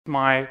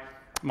My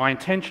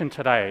intention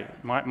today,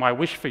 my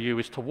wish for you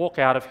is to walk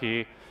out of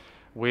here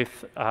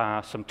with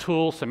some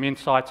tools, some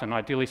insights, and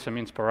ideally some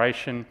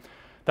inspiration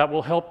that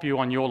will help you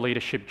on your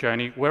leadership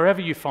journey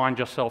wherever you find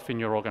yourself in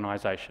your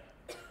organisation.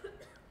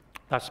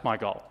 That's my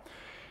goal.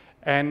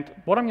 And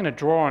what I'm going to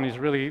draw on is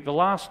really the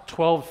last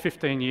 12,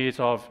 15 years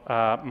of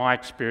my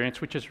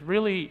experience, which has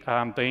really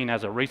been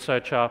as a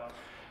researcher,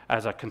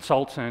 as a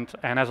consultant,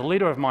 and as a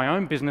leader of my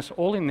own business,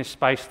 all in this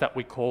space that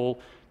we call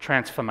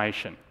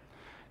transformation.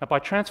 Now, by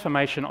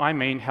transformation, I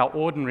mean how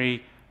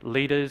ordinary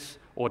leaders,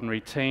 ordinary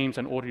teams,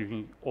 and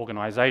ordinary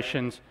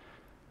organisations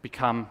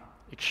become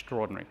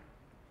extraordinary.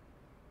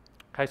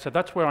 Okay, so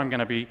that's where I'm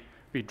going to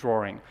be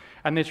drawing.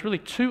 And there's really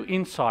two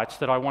insights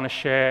that I want to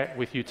share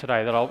with you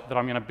today that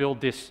I'm going to build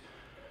this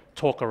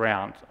talk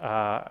around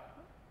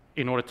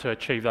in order to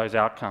achieve those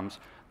outcomes.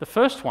 The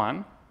first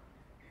one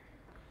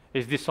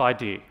is this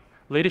idea.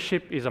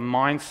 Leadership is a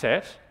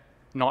mindset,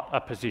 not a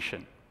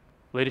position.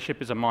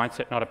 Leadership is a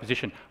mindset, not a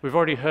position. We've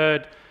already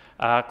heard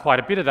quite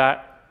a bit of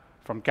that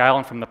from Gail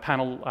and from the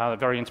panel, a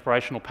very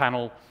inspirational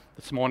panel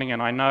this morning,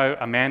 and I know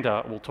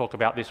Amanda will talk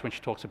about this when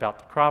she talks about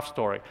the craft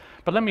story.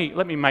 But let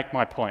me make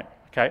my point.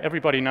 Okay,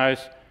 everybody knows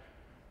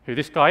who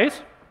this guy is,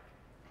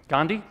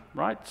 Gandhi,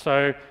 right?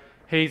 So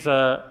he's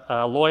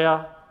a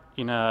lawyer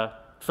in a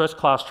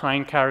first-class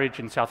train carriage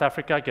in South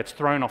Africa, gets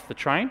thrown off the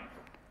train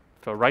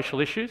for racial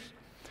issues,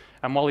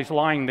 and while he's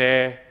lying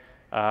there,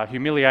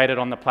 humiliated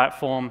on the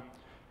platform,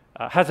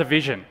 has a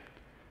vision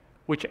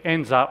which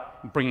ends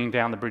up bringing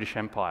down the British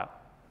Empire.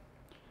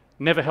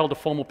 Never held a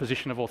formal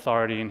position of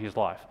authority in his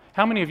life.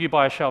 How many of you,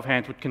 by a show of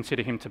hands, would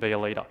consider him to be a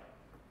leader?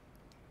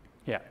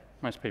 Yeah,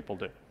 most people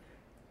do.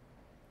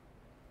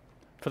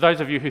 For those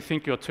of you who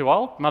think you're too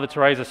old, Mother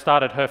Teresa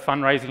started her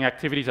fundraising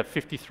activities at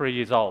 53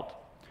 years old.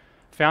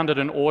 Founded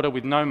an order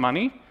with no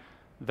money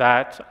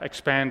that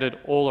expanded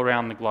all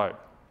around the globe.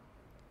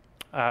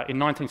 In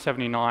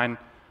 1979,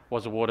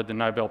 was awarded the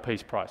Nobel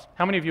Peace Prize.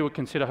 How many of you would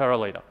consider her a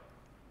leader?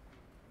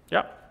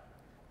 Yep.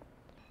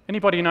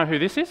 Anybody know who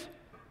this is?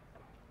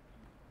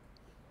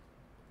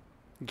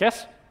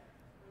 Guess?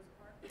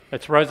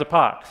 It's Rosa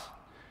Parks.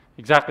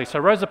 Exactly. So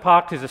Rosa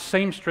Parks is a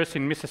seamstress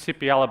in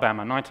Mississippi, Alabama,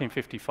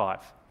 1955.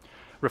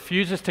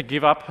 Refuses to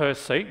give up her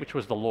seat, which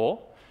was the law,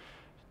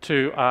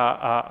 to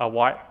a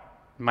white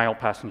male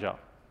passenger.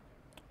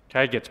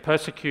 Okay, gets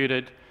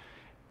persecuted.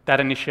 That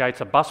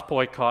initiates a bus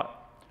boycott,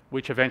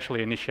 which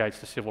eventually initiates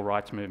the civil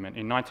rights movement.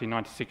 In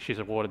 1996, she's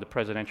awarded the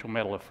Presidential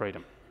Medal of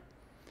Freedom.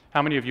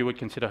 How many of you would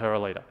consider her a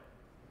leader?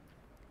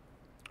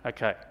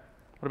 Okay,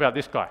 what about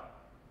this guy?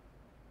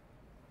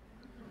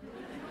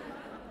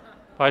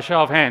 By a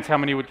show of hands, how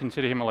many would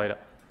consider him a leader?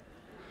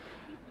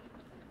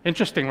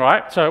 Interesting,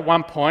 right? So at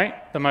one point,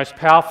 the most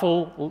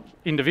powerful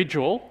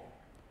individual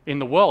in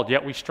the world,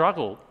 yet we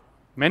struggle,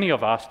 many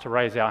of us, to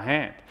raise our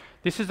hand.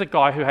 This is a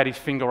guy who had his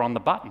finger on the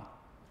button.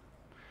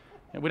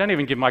 We don't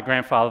even give my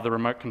grandfather the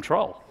remote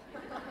control.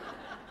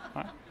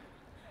 Right?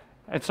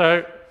 And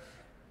so,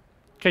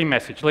 key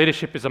message,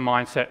 leadership is a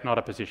mindset, not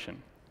a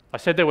position. I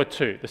said there were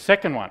two. The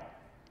second one,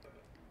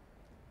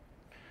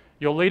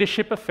 your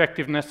leadership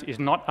effectiveness is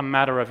not a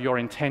matter of your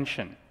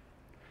intention,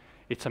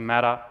 it's a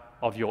matter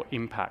of your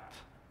impact.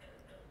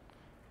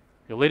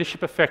 Your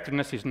leadership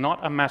effectiveness is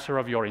not a matter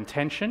of your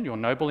intention, your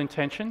noble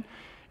intention,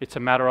 it's a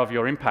matter of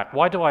your impact.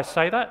 Why do I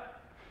say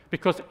that?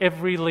 Because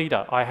every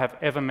leader I have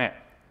ever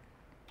met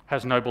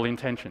has noble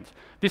intentions.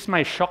 This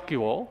may shock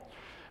you all,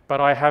 but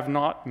I have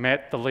not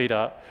met the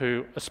leader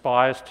who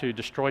aspires to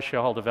destroy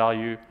shareholder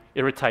value,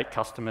 irritate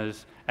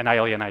customers, and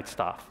alienate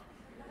staff.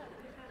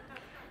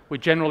 We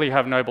generally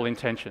have noble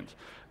intentions,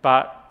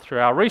 but through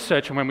our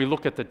research and when we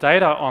look at the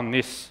data on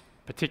this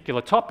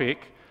particular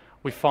topic,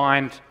 we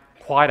find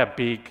quite a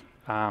big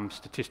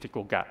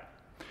statistical gap.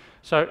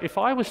 So if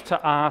I was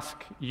to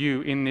ask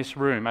you in this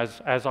room,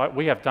 as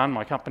we have done,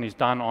 my company's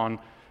done on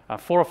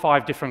 4 or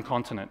 5 different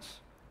continents,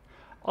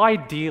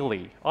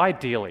 ideally,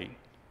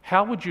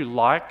 how would you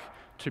like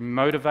to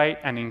motivate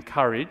and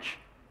encourage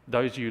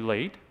those you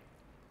lead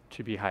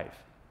to behave?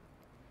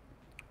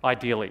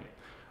 Ideally.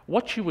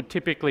 What you would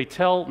typically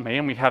tell me,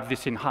 and we have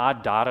this in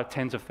hard data,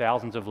 tens of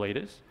thousands of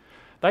leaders,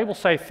 they will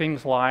say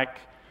things like,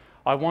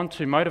 I want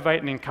to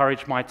motivate and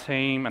encourage my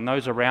team and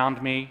those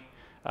around me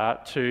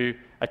to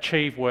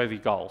achieve worthy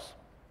goals,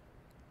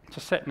 to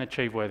set and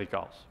achieve worthy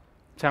goals.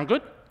 Sound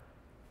good?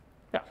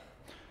 Yeah.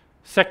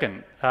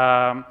 Second,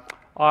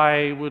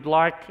 I would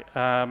like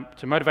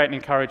to motivate and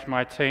encourage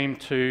my team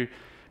to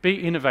be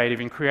innovative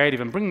and creative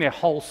and bring their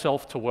whole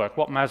self to work,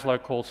 what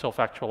Maslow calls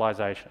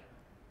self-actualization.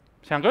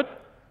 Sound good?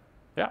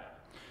 Yeah.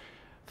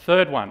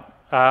 Third one,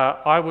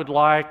 I would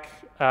like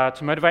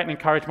to motivate and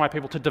encourage my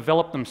people to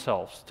develop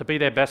themselves, to be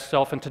their best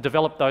self and to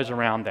develop those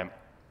around them.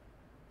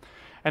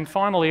 And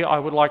finally, I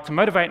would like to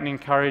motivate and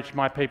encourage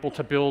my people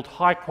to build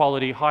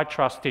high-quality,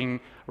 high-trusting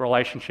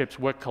relationships,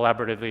 work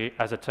collaboratively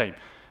as a team.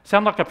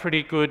 Sound like a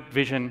pretty good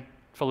vision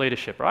for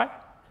leadership, right?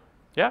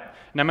 Yeah?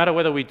 No matter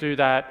whether we do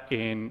that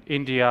in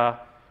India,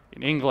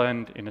 in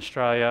England, in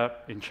Australia,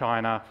 in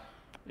China,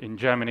 in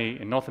Germany,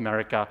 in North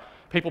America,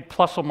 people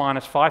plus or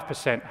minus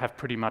 5% have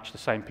pretty much the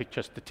same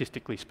picture,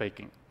 statistically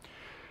speaking.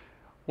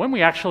 When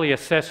we actually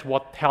assess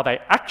how they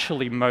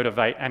actually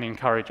motivate and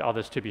encourage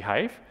others to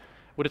behave,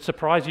 would it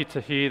surprise you to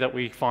hear that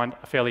we find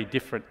a fairly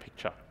different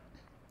picture?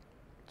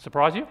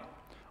 Surprise you?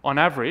 On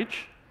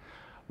average,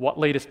 what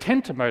leaders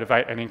tend to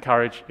motivate and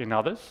encourage in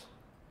others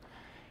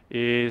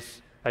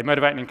is they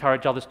motivate and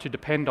encourage others to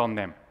depend on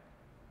them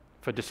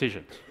for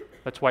decisions.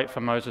 Let's wait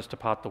for Moses to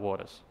part the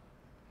waters.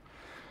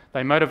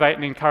 They motivate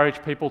and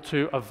encourage people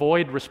to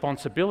avoid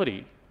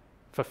responsibility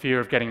for fear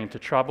of getting into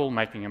trouble,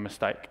 making a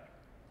mistake.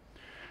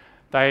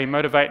 They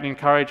motivate and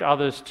encourage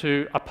others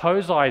to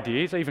oppose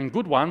ideas, even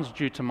good ones,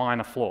 due to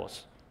minor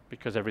flaws,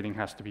 because everything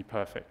has to be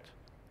perfect.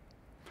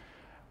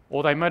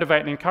 Or they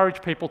motivate and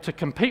encourage people to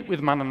compete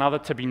with one another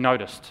to be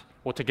noticed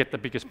or to get the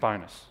biggest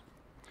bonus.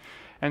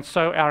 And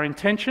so our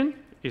intention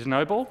is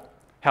noble.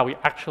 How we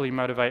actually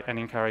motivate and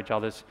encourage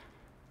others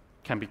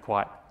can be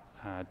quite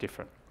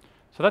different.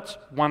 So that's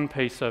one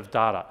piece of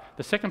data.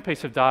 The second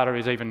piece of data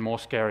is even more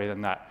scary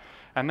than that.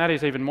 And that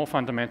is even more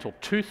fundamental.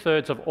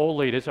 2/3 of all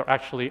leaders are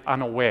actually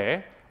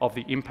unaware of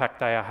the impact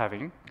they are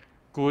having,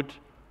 good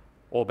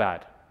or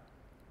bad.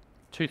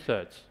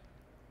 2/3.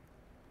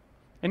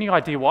 Any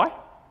idea why?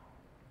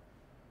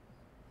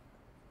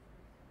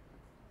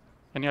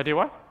 Any idea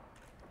why?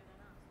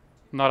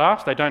 Not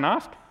asked? They don't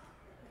ask?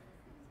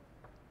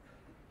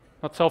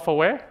 Not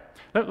self-aware?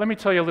 Let me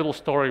tell you a little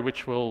story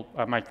which will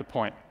make the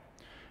point.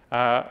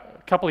 A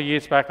couple of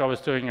years back, I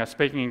was doing a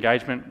speaking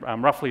engagement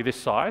roughly this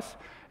size.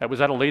 It was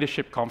at a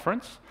leadership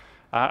conference,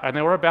 and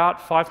there were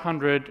about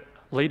 500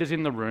 leaders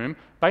in the room,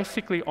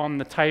 basically on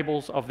the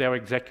tables of their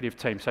executive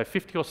team. So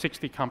 50 or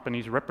 60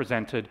 companies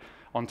represented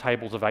on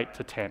tables of 8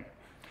 to 10.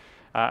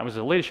 It was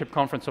a leadership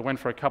conference that went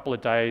for a couple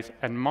of days,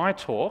 and my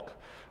talk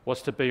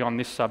was to be on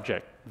this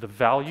subject, the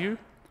value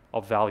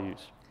of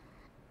values.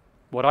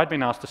 What I'd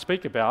been asked to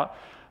speak about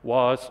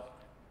was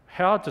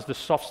how does the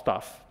soft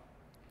stuff,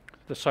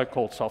 the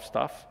so-called soft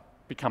stuff,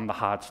 become the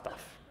hard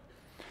stuff?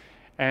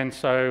 And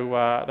so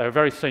they were a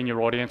very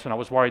senior audience, and I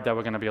was worried they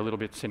were going to be a little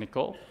bit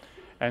cynical.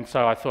 And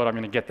so I thought I'm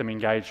going to get them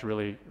engaged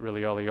really,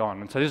 really early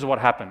on. And so this is what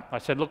happened. I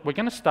said, look, we're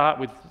going to start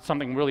with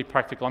something really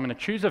practical. I'm going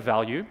to choose a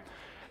value,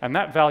 and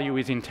that value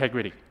is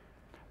integrity.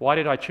 Why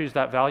did I choose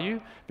that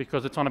value?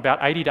 Because it's on about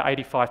 80 to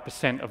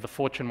 85% of the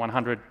Fortune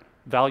 100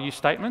 value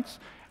statements,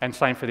 and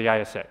same for the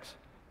ASX.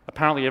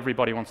 Apparently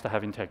everybody wants to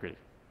have integrity.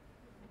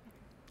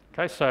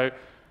 Okay, so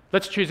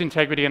let's choose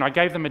integrity, and I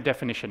gave them a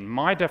definition.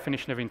 My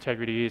definition of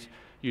integrity is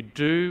you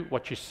do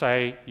what you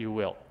say you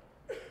will.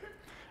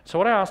 So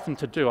what I asked them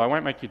to do, I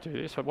won't make you do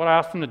this, but what I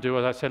asked them to do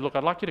is I said, look,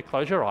 I'd like you to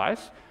close your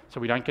eyes so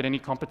we don't get any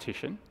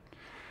competition,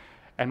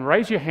 and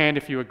raise your hand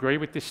if you agree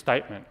with this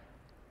statement,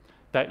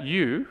 that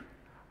you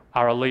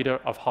are a leader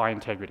of high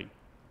integrity.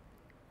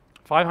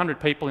 500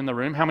 people in the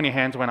room, how many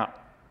hands went up?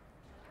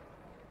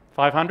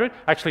 500?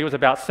 Actually, it was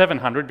about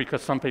 700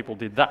 because some people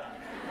did that,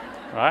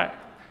 right?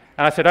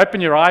 And I said,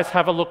 open your eyes,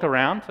 have a look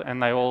around,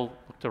 and they all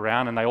looked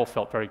around and they all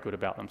felt very good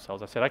about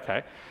themselves. I said,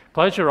 okay,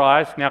 close your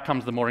eyes, now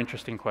comes the more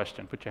interesting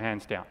question. Put your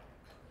hands down.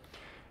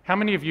 How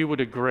many of you would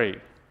agree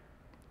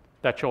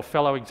that your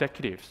fellow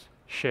executives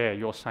share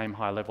your same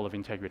high level of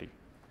integrity?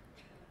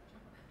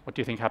 What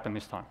do you think happened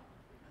this time?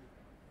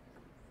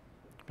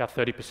 About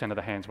 30% of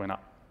the hands went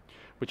up,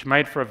 which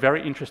made for a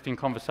very interesting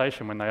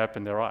conversation when they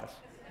opened their eyes.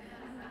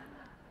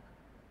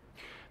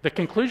 The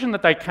conclusion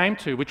that they came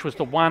to, which was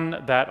the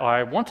one that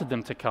I wanted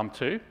them to come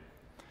to,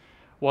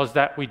 was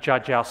that we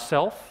judge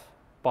ourselves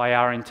by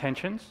our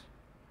intentions,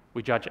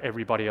 we judge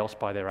everybody else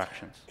by their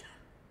actions.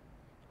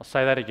 I'll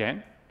say that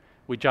again.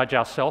 We judge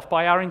ourselves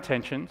by our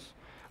intentions,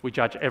 we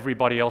judge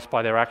everybody else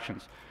by their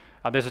actions.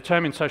 There's a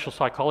term in social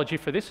psychology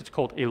for this, it's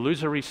called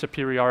illusory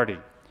superiority.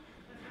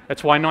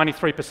 That's why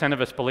 93%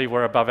 of us believe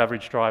we're above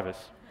average drivers.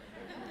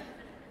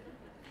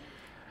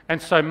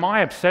 And so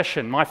my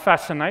obsession, my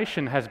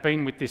fascination has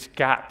been with this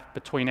gap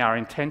between our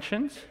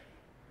intentions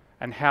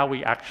and how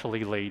we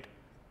actually lead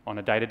on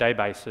a day-to-day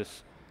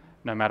basis,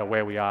 no matter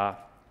where we are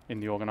in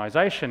the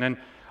organisation. And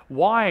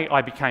why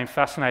I became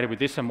fascinated with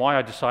this and why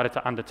I decided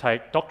to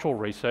undertake doctoral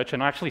research,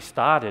 and I actually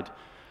started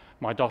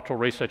my doctoral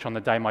research on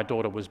the day my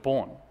daughter was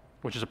born,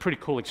 which is a pretty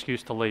cool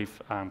excuse to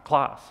leave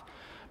class.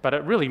 But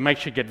it really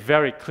makes you get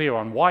very clear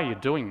on why you're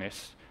doing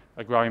this,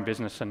 a growing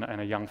business and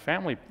a young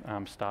family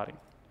starting.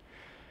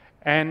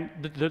 And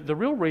the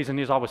real reason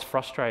is I was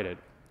frustrated.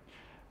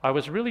 I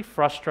was really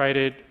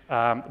frustrated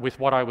with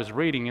what I was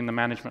reading in the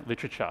management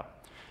literature.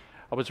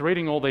 I was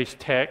reading all these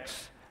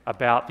texts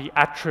about the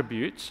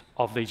attributes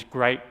of these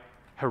great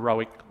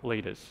heroic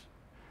leaders.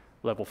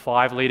 Level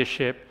 5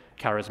 leadership,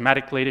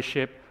 charismatic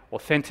leadership,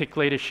 authentic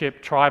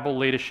leadership, tribal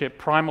leadership,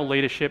 primal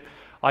leadership.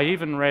 I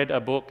even read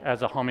a book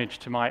as a homage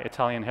to my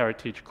Italian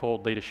heritage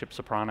called Leadership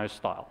Soprano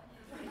Style.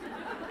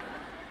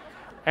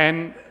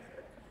 And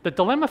the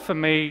dilemma for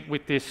me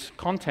with this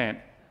content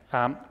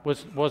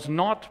was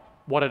not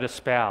what it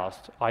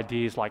espoused,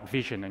 ideas like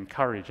vision and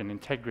courage and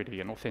integrity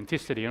and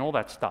authenticity and all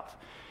that stuff.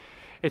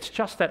 It's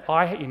just that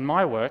I, in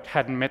my work,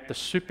 hadn't met the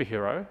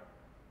superhero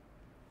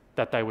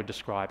that they were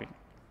describing.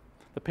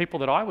 The people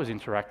that I was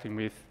interacting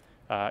with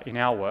in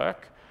our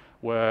work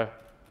were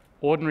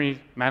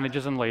ordinary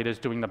managers and leaders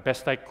doing the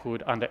best they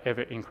could under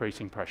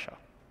ever-increasing pressure.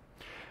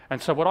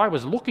 And so what I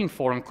was looking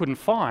for and couldn't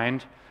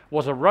find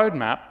was a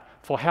roadmap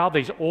for how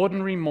these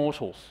ordinary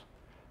mortals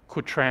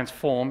could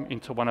transform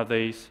into one of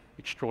these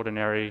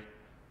extraordinary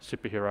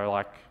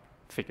superhero-like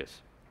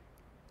figures.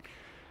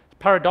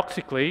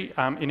 Paradoxically,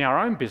 in our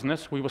own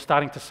business, we were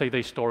starting to see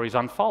these stories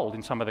unfold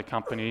in some of the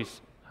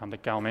companies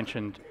that Gail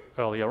mentioned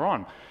earlier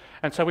on.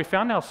 And so we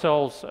found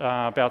ourselves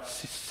about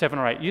 7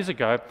 or 8 years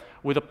ago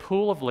with a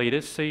pool of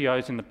leaders,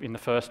 CEOs in the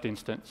first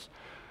instance,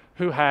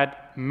 who had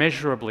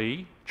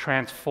measurably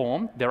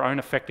transformed their own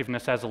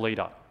effectiveness as a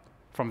leader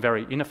from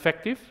very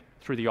ineffective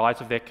through the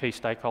eyes of their key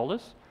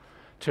stakeholders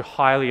to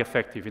highly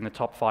effective in the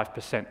top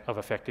 5% of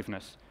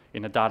effectiveness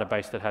in a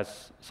database that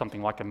has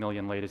something like 1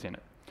 million leaders in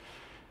it.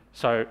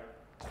 So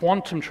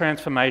quantum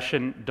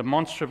transformation,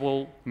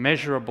 demonstrable,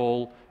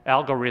 measurable,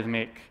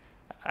 algorithmic,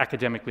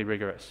 academically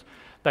rigorous.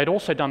 They'd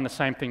also done the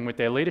same thing with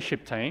their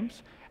leadership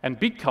teams, and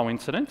big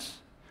coincidence,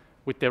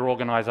 with their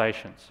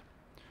organisations,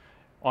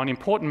 on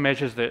important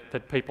measures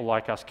that people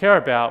like us care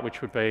about,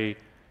 which would be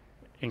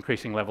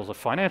increasing levels of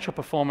financial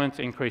performance,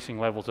 increasing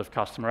levels of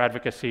customer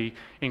advocacy,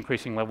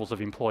 increasing levels of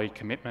employee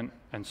commitment,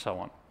 and so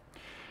on.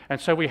 And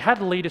so we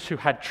had leaders who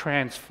had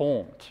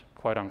transformed,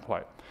 quote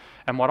unquote.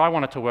 And what I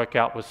wanted to work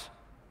out was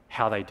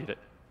how they did it.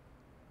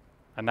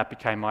 And that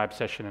became my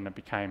obsession, and it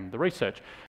became the research.